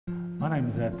My name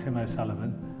is Tim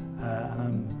O'Sullivan and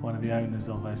I'm one of the owners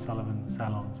of O'Sullivan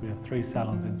Salons. We have 3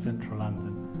 salons in central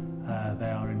London. They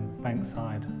are in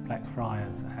Bankside,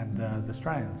 Blackfriars and the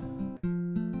Strands.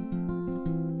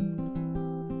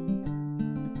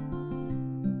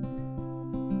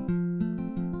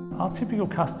 Our typical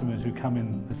customers who come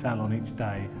in the salon each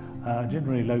day are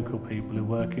generally local people who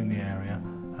work in the area,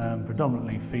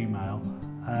 predominantly female,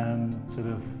 sort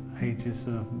of ages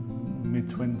of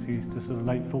mid-20s to sort of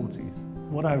late 40s.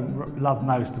 What I love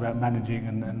most about managing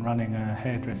and running a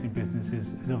hairdressing business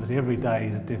is obviously every day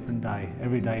is a different day.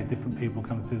 Every day different people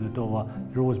come through the door.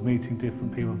 You're always meeting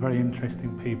different people, very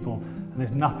interesting people, and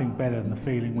there's nothing better than the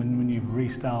feeling when you've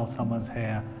restyled someone's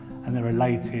hair and they're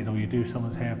elated, or you do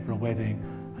someone's hair for a wedding,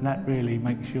 and that really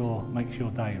makes your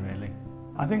day really.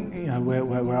 I think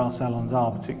where our salons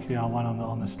are, particularly our one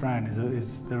on the Strand,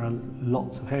 is there are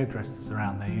lots of hairdressers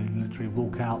around there. You literally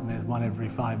walk out and there's one every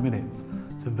 5 minutes.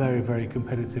 It's a very, very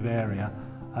competitive area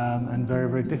and very,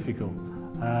 very difficult.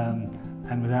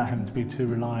 And without having to be too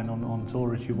reliant on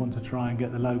tourists, you want to try and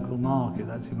get the local market.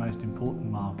 That's your most important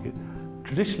market.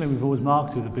 Traditionally, we've always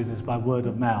marketed the business by word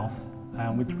of mouth,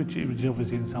 which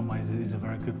obviously in some ways is a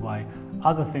very good way.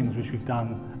 Other things which we've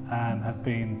done have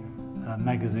been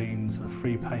magazines,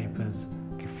 free papers,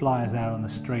 flyers out on the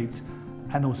street,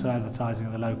 and also advertising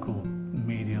in the local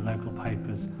media, local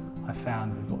papers. I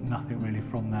found we've got nothing really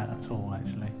from that at all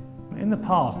actually. In the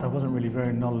past I wasn't really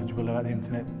very knowledgeable about the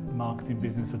internet marketing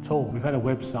business at all. We've had a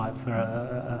website for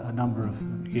a number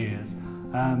of years.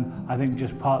 I think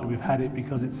just partly we've had it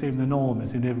because it seemed the norm,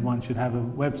 as in everyone should have a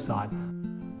website.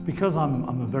 Because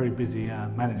I'm a very busy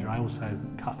manager, I also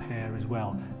cut hair as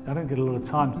well. I don't get a lot of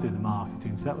time to do the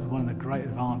marketing, so that was one of the great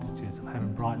advantages of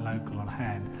having Bright Local on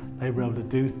hand. They were able to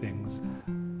do things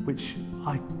which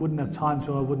I wouldn't have time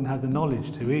to, or I wouldn't have the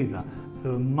knowledge to either.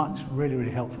 So they were really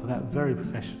helpful. That very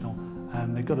professional.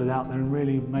 They got it out there and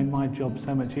really made my job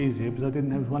so much easier because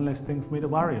there was one less thing for me to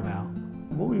worry about.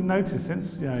 What we've noticed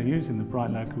since using the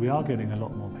Bright Local, we are getting a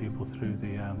lot more people through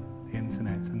the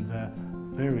internet and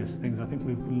various things. I think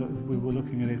we were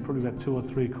looking at it probably about 2 or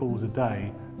 3 calls a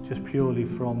day, just purely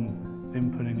from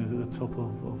them putting us at the top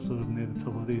of sort of near the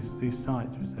top of these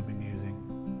sites which they've been using.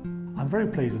 I'm very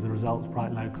pleased with the results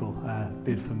Bright Local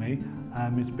did for me.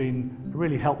 It's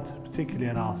really helped, particularly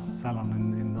at our salon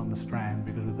on the Strand,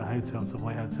 because with the hotel,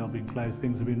 Savoy Hotel being closed,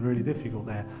 things have been really difficult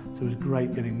there. So it was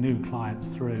great getting new clients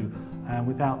through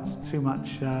without too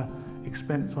much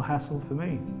expense or hassle for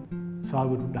me. So I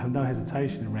would have no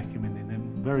hesitation in recommending them.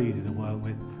 Very easy to work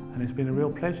with, and it's been a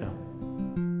real pleasure.